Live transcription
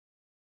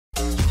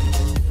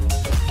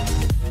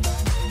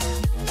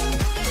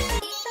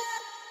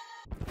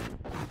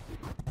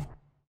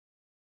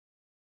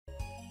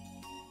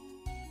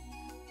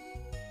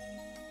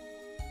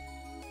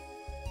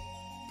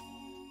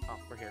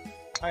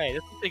Alright,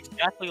 this is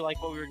exactly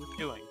like what we were just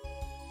doing.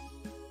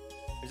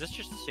 Is this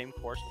just the same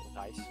course with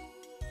ice?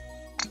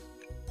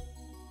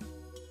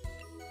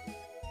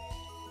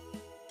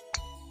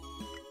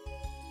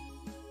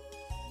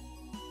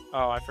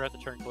 Oh, I forgot to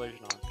turn collision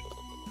on.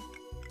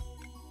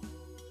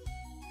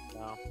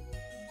 No.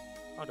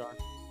 Oh darn.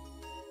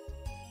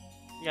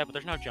 Yeah, but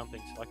there's no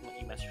jumping, so I can let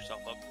you mess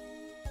yourself up.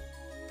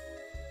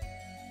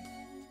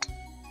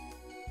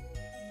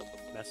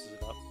 Messes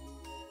it up.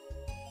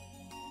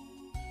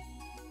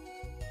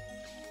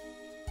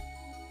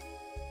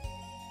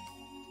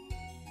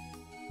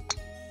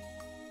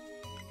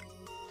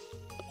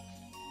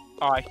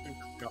 Oh, I should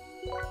jump.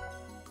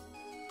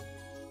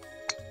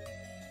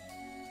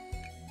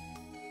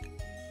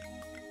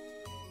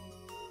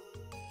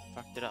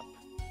 Fucked it up.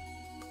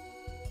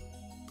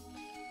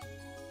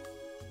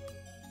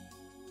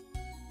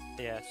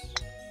 Yes.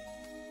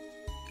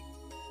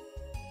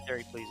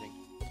 Very pleasing.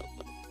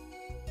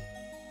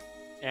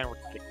 And we're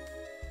ready.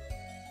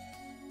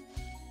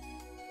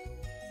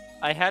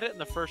 I had it in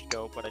the first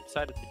go, but I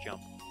decided to jump.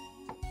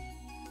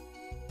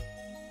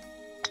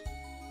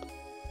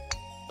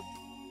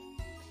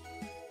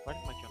 Why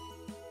didn't I jump?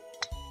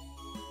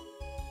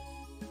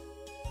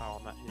 Oh,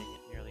 I'm not hitting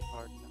it nearly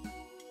hard enough.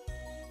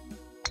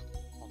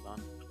 Hold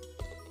on.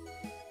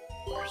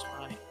 Where's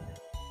my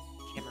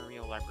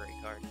Camarillo library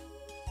card?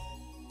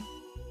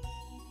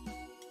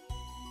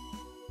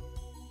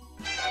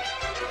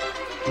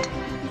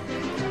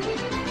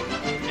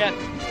 Yeah.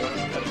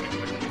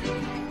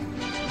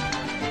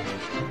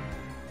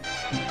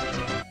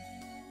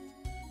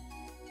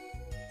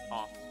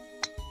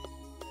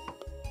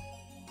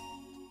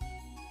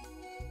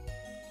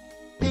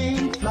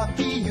 Pink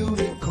fluffy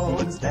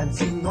unicorns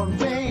dancing on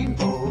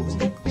rainbows.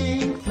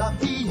 Pink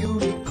fluffy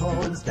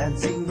unicorns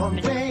dancing on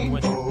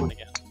rainbows.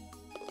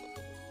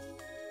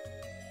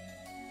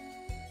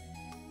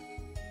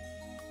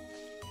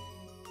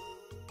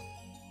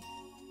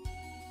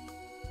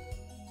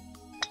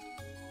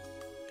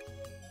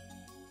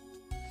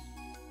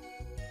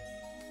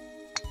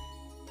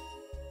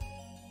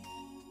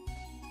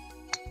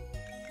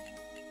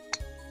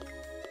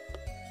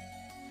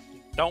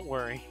 Don't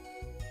worry.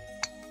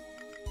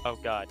 Oh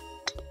god.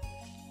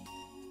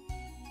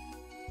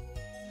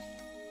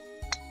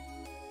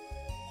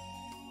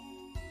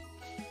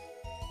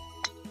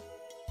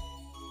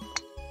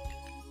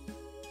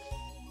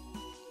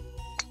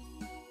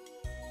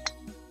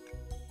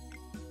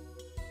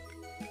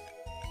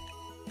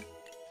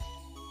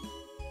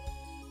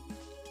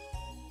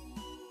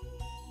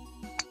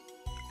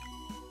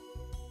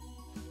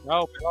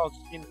 No, it all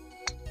seems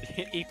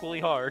equally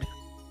hard.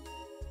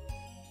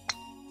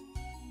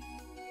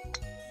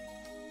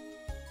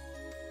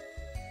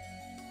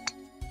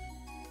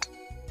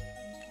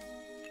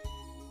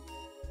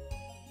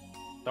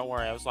 Don't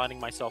worry, I was lining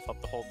myself up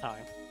the whole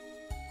time.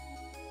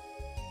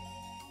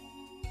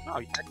 Oh,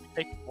 you actually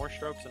take more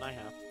strokes than I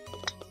have.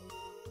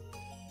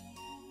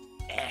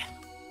 Eh.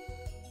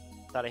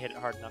 Thought I hit it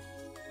hard enough.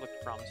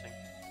 Looked promising.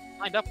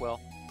 Lined up well.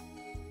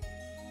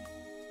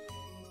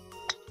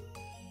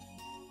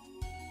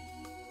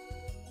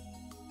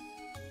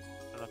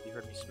 I don't know if you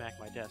heard me smack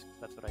my desk,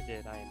 but that's what I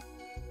did. I am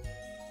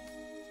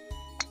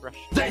rushed.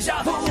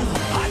 Deja vu,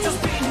 I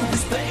just been in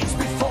this place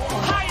before.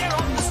 Higher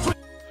on the street.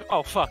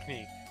 Oh, fuck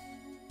me.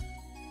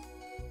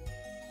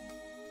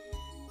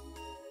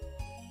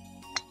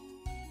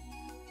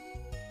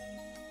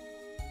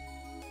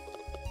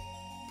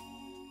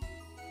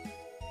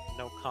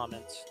 No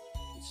comments,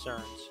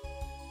 concerns,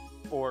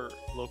 or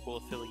local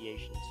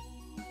affiliations.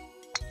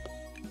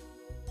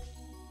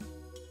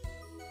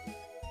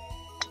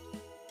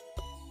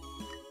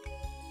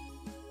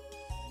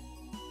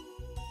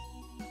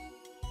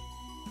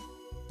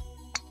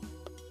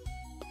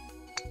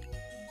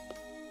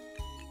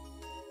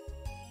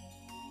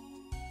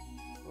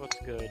 Looks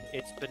good.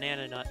 It's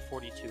Banana Nut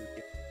 42.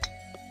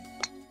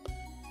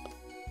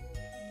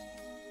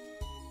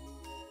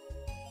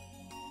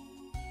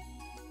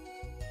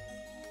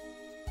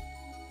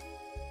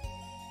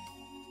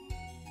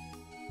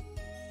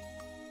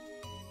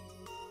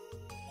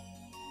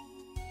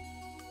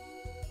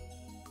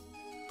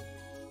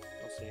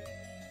 We'll see.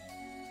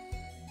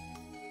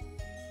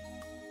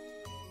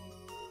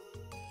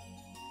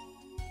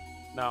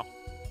 No.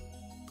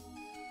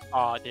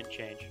 Aw, it didn't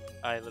change.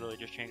 I literally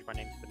just changed my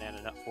name to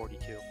Banana Nut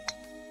 42.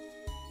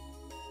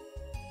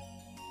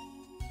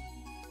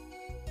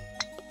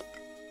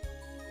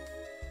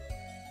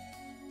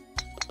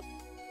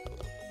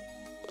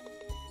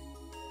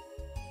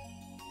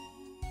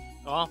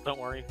 Well, don't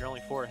worry, you're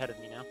only 4 ahead of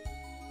me now.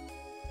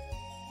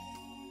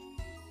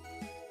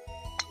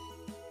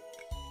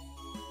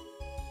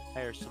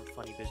 There's some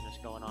funny business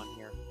going on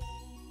here.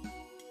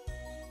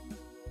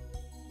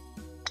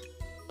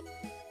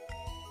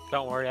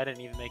 Don't worry, I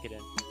didn't even make it in.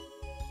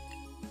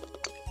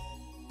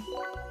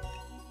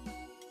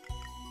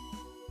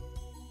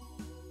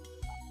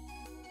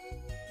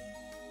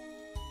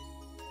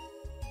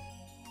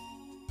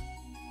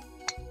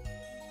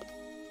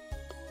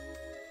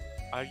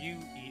 Are you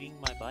eating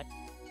my butt?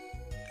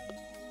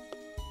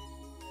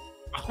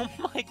 Oh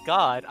my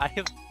god, I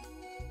have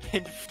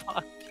been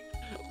fucked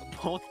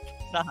both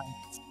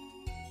times.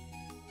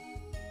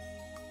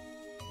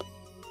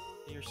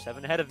 You're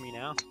 7 ahead of me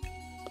now.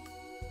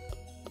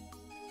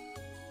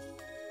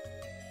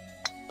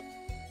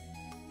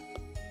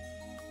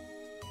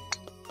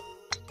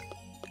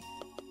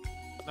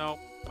 No,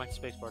 my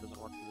spacebar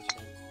doesn't work for this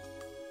game.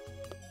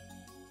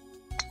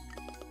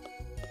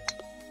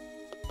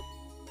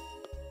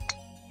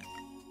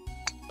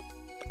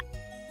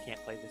 Can't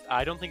play this.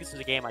 I don't think this is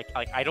a game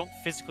I don't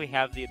physically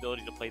have the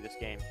ability to play this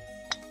game.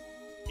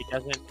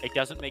 It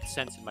doesn't make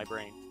sense in my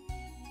brain.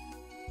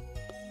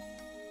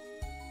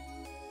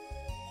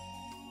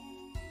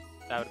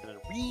 That would have been a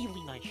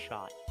really nice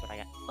shot, but I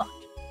got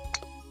fucked.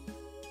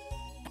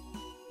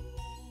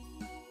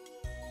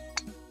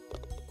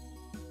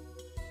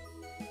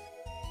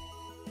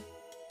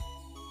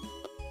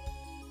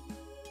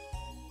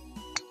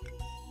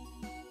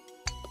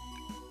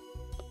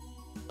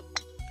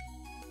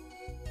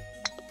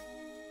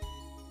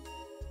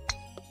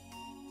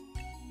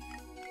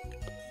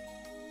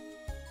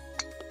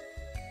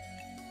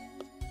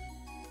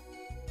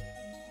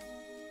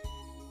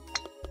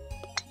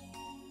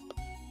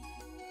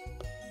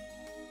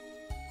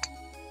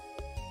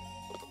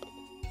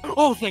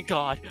 Oh, thank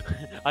God!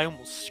 I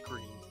almost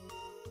screamed.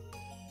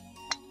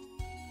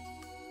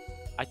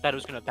 I thought it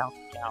was gonna bounce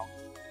me out.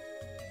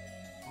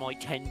 I'm only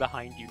 10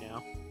 behind you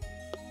now.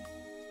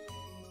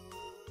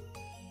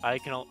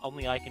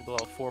 Only I can blow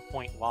a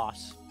 4-point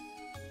loss.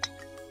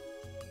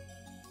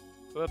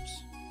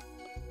 Whoops.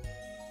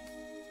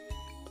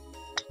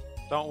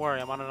 Don't worry,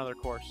 I'm on another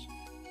course.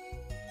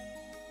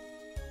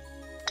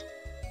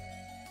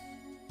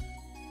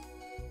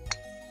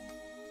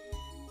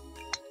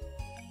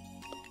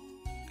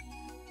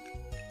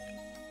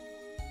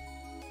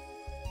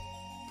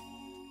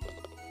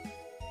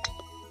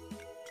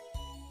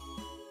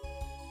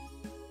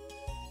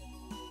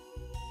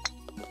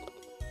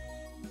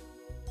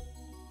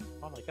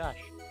 Oh my gosh.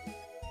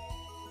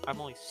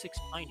 I'm only 6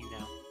 behind you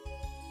now.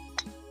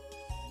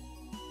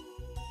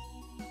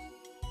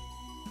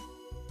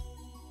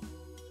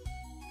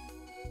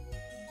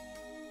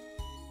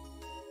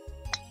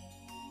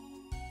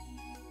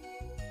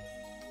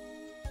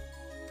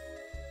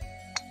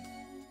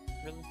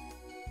 Really?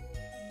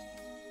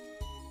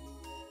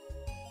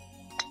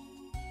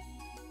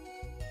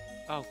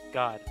 Oh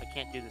god, I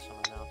can't do this on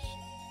my mouse.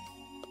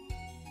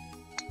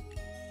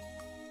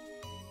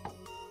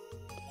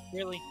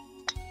 Really?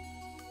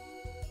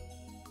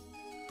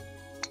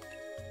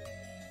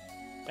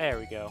 There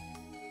we go.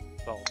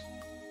 Balls.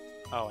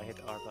 Oh, I hit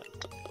the R button.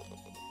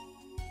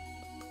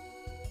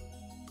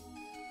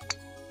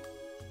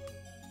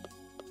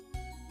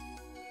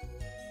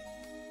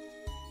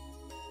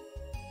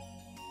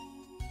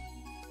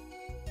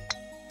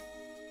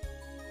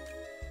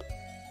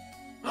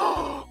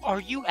 Are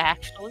you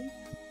actually?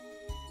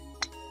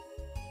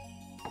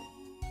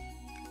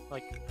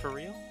 Like, for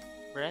real?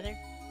 Rather?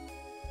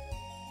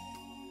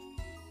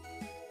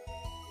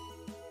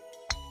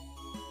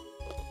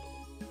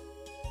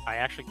 I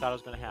actually thought it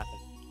was gonna happen.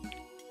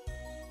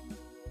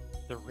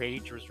 The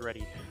rage was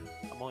ready.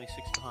 I'm only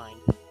 6 behind.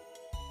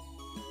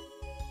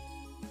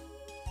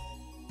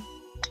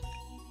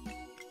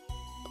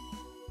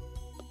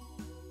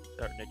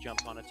 Starting to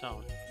jump on its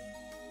own.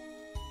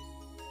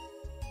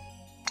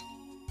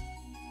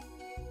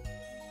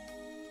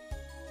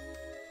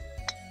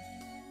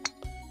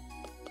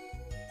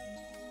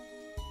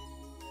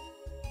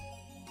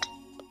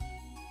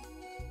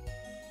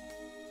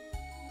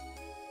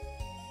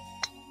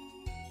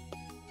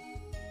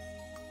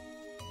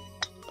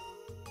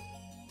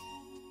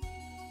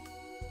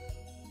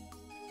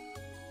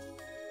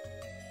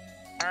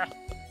 Ah.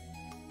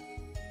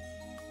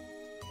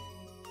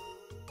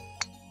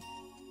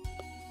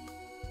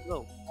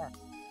 Whoa. Ah.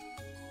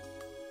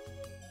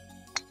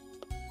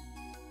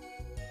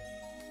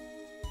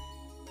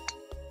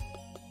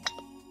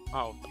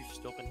 Oh, you've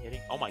still been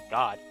hitting? Oh my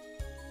god.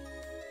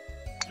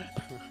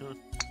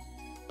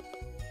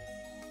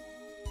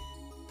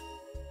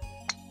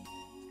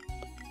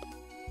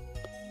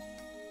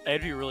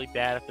 It'd be really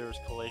bad if there was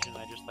collision.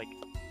 I just, like,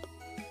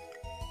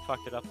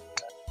 fucked it up.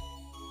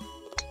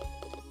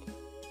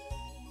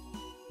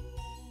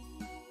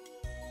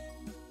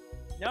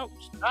 No,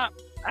 stop!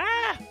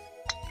 Ah!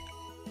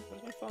 What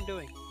is my phone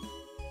doing?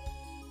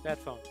 Bad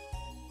phone.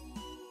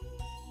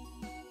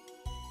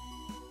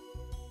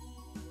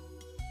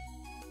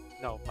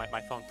 No,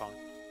 my phone.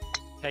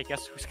 Hey,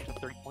 guess who's got a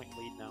 3-point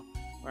lead now?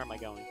 Where am I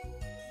going?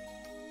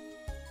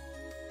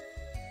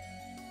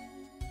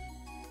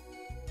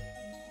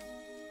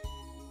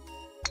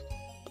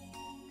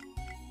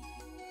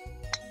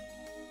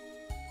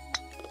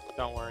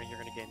 Don't worry, you're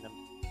gonna gain them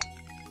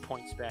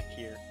points back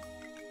here.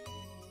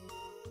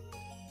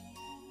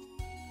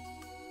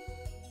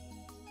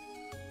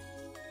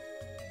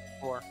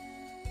 Four.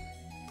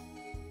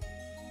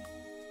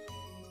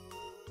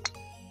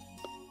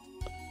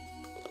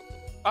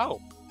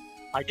 Oh!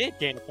 I did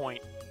gain a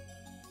point.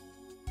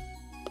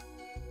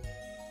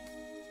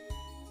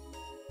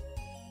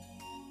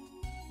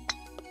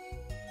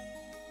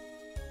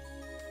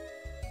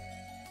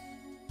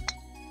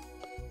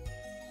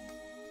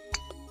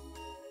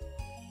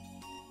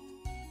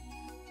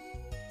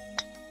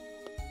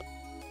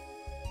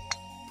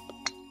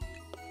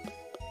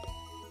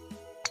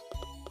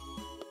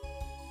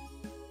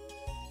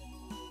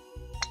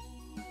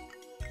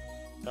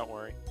 Don't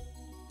worry.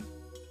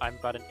 I'm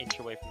about an inch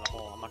away from the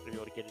hole. I'm not gonna be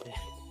able to get it in.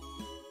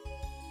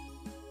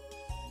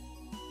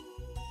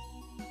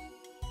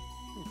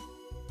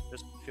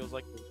 This feels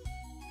like.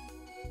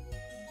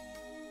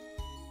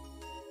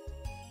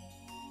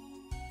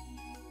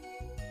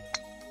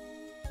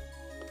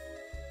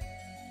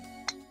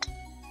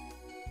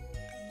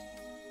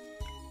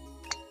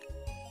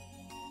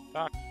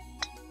 Fuck.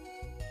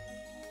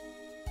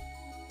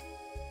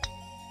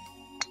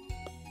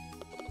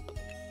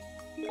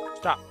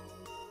 Stop.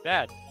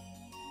 Bad.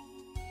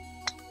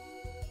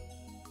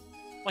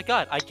 Oh my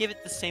god, I give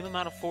it the same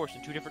amount of force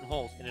in two different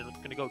holes, and it's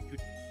gonna go two.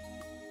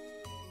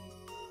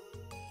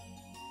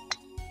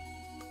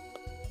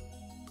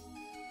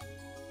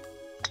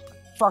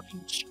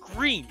 Fucking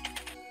scream!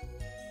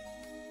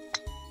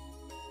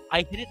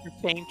 I hit it the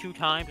same 2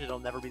 times, it'll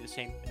never be the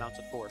same amounts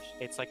of force.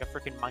 It's like a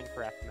freaking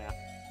Minecraft map.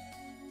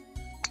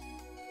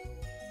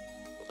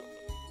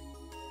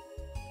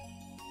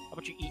 How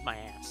about you eat my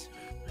ass?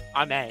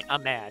 I'm mad.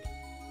 I'm mad.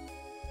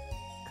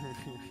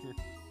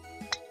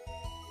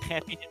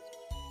 Happiness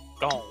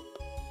gone.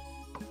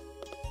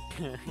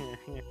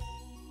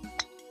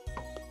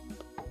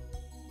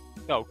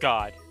 Oh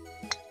god.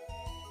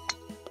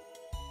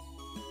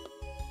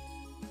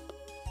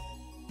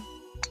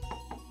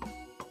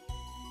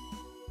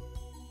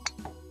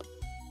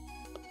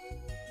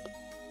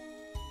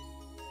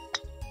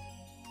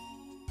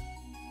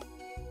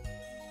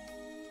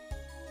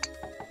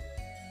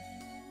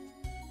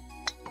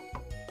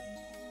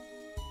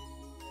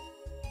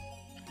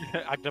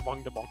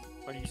 Agdabong dabong.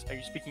 Are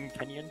you speaking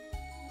Kenyan?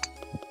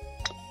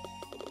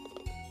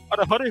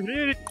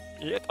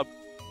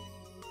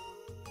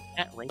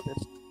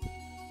 Rapist.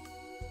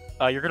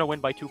 You're gonna win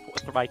by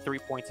 3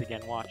 points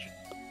again. Watch.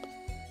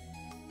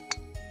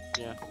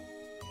 Yeah.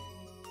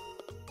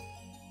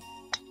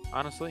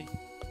 Honestly,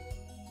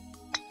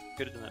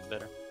 could have done that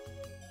better.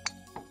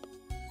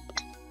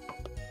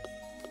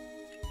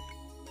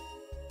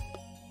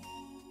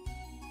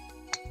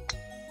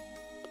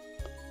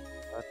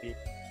 That'd be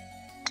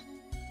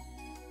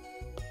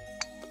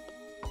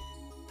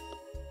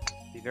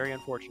very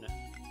unfortunate.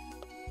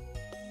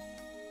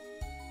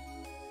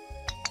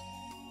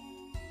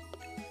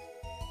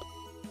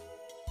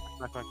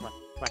 Come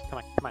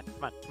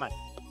on.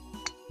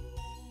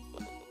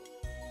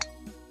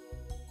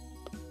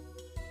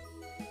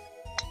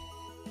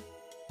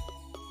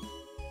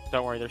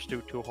 Don't worry, there's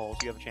still 2 holes.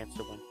 You have a chance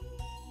to win.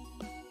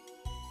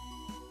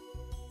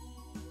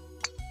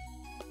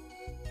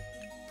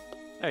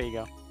 There you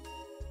go.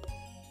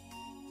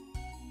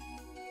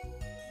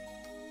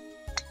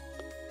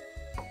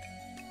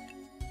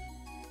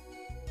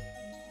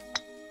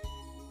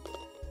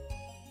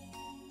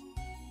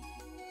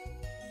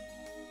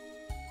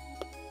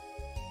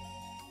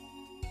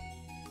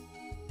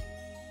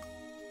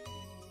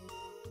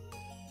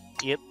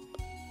 Yep.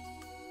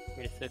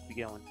 Where the fuck we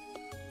going?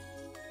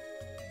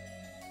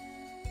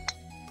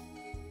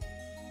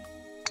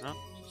 Oh,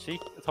 see?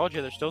 I told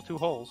you, there's still 2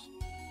 holes.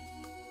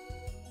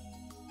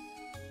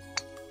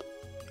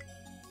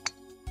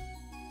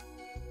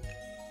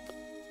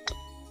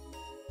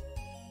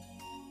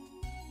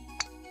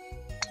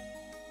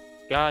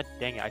 God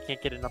dang it, I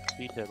can't get enough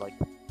speed to, like,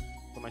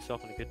 put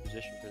myself in a good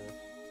position for this.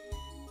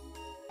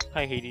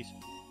 Hi, Hades.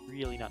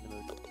 Really not in the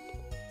mood.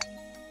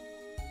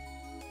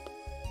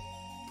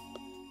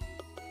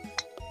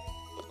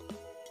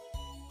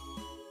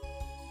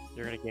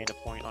 You're gonna gain a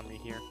point on me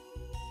here.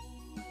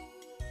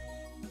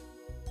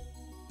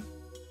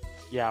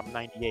 Yeah, I'm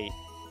 98.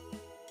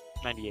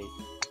 98.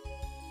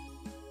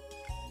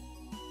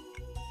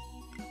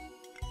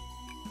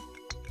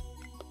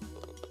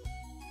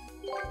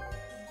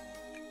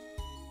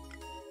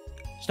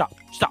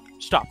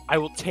 Stop. I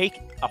will take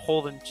a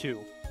hole in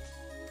 2.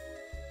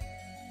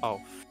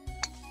 Oh,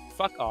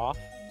 fuck off.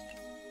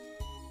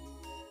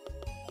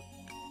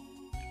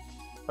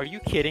 Are you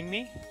kidding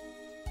me?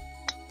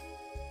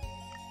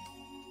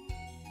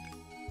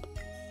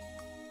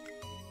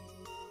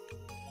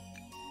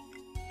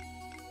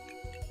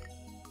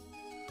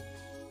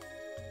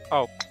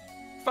 Oh,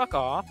 fuck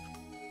off.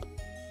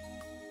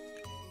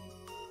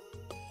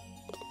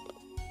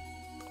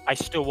 I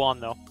still won,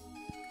 though.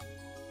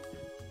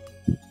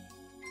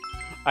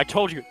 I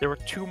told you, there were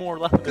 2 more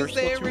left. There were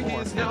still 2 more.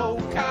 There is no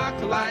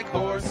cock like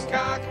horse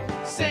cock.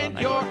 Send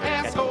your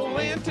asshole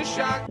into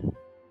shock.